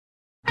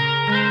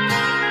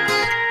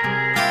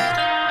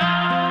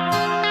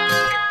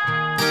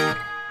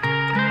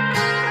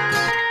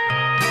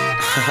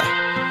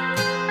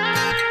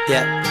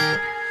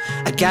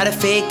Yeah. I got a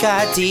fake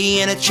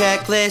ID and a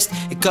checklist.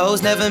 It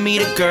goes never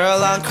meet a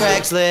girl on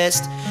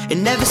Craigslist.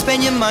 And never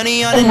spend your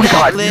money on a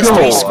necklace.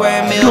 3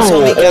 square meals,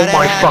 only gotta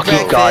have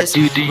breakfast.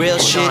 Real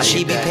shit,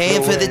 she be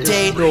paying for the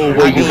date.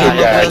 I be in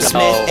the Will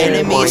Smith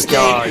enemies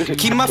day.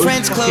 Keep my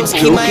friends close,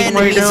 keep my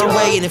enemies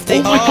away. And if they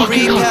all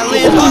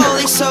repellin', oh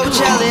they so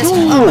jealous,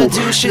 I'ma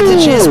do shit to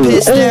just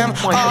piss them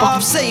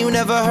off. Say you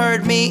never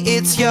heard me,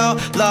 it's your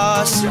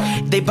loss.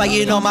 They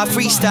biting on my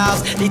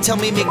freestyles. They tell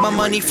me make my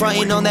money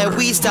frontin' on that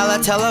weed style.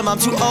 I tell them I'm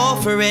too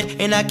old for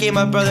it, and I gave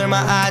my brother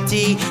my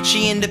ID.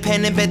 She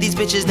independent, bet these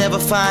bitches never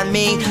find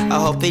me. I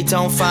hope they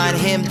don't find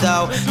him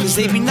though, cause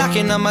they be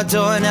knocking on my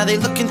door, now they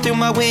looking through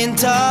my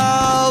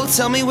window.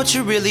 Tell me what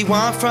you really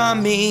want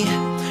from me.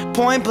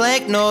 Point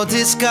blank, no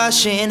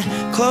discussion.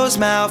 Close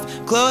mouth,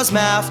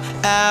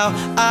 ow.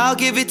 I'll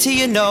give it to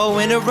you, no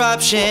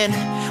interruption.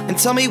 And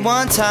tell me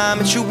one time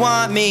that you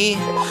want me.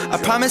 I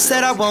promise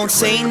that I won't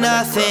say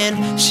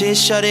nothing. Shit,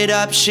 shut it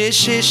up, shit,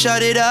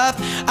 shut it up.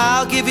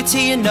 I'll give it to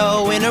you,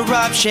 no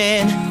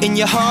interruption. In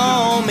your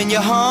home,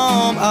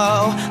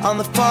 oh. On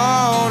the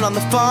phone.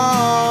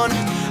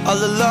 All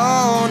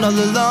alone,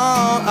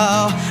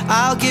 oh.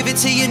 I'll give it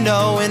to you,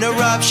 no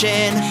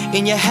interruption.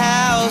 In your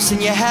house,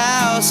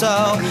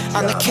 oh.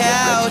 On the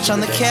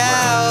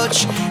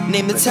couch.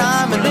 Name the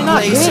time and the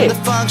place and the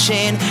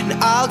function, and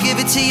I'll give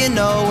it to you,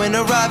 no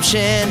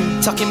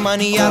interruption. Talking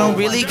money, I don't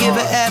really give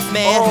a F,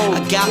 man. I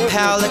got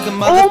power like a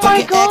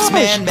motherfucking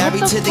X-Man.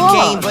 Married to the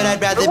game, but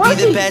I'd rather be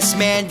the best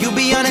man. You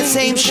be on that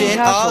same shit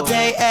all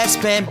day,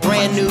 S-Pen.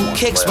 Brand new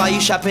kicks while you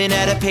shopping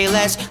at a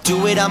Payless.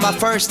 Do it on my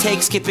first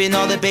take, skipping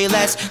all the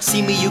Bayless.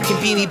 See me, you can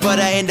beat me, but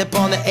I end up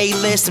on the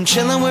A-list. I'm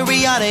chilling with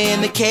Rihanna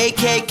and the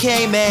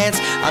KKK mans.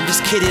 I'm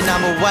just kidding,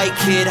 I'm a white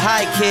kid.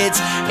 Hi kids,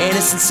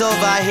 Anderson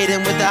Silva, I hit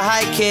him with the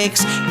high kicks.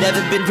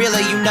 Never been real,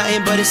 you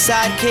nothing but a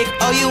sidekick.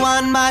 Oh, you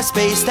on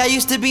MySpace, that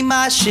used to be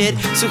my shit.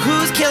 So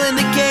who's killing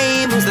the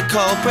game, who's the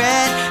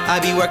culprit? I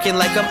be working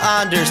like I'm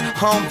Anders,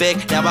 home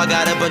Vic. Now I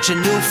got a bunch of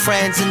new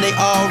friends and they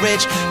all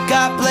rich.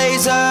 Got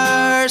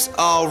blazers,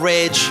 all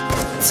rich.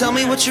 Tell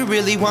me what you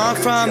really want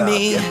from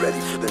me.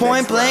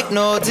 Point blank,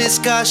 no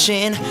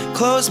discussion.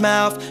 Close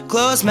mouth,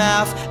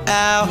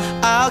 ow.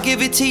 I'll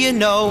give it to you,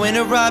 no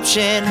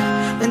interruption.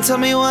 And tell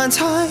me one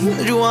time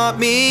that you want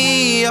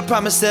me. I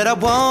promise that I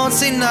won't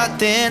say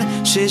nothing.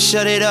 Shit,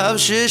 shut it up,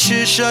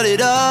 shut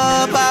it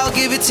up. I'll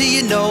give it to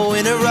you, no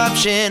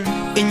interruption.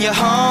 In your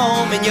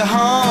home,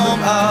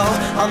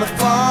 oh. On the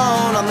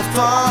phone.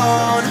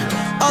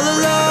 All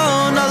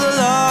alone,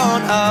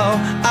 oh.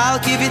 I'll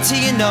give it to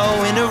you,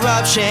 no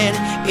interruption.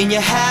 In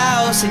your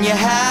house,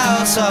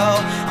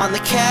 oh. On the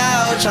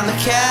couch.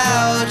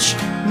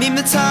 Name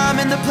the time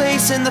and the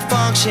place and the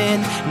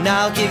function, and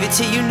I'll give it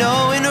to you,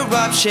 no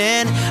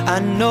interruption. I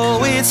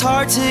know it's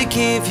hard to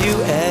give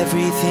you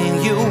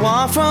everything you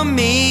want from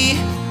me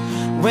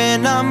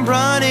when I'm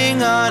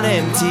running on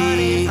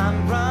empty.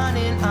 I'm running.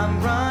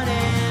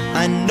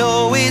 I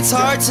know it's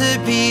hard to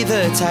be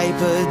the type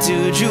of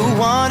dude you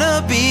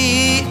wanna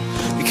be,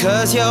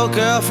 because your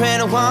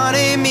girlfriend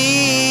wanted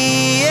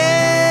me,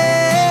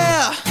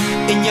 yeah.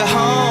 In your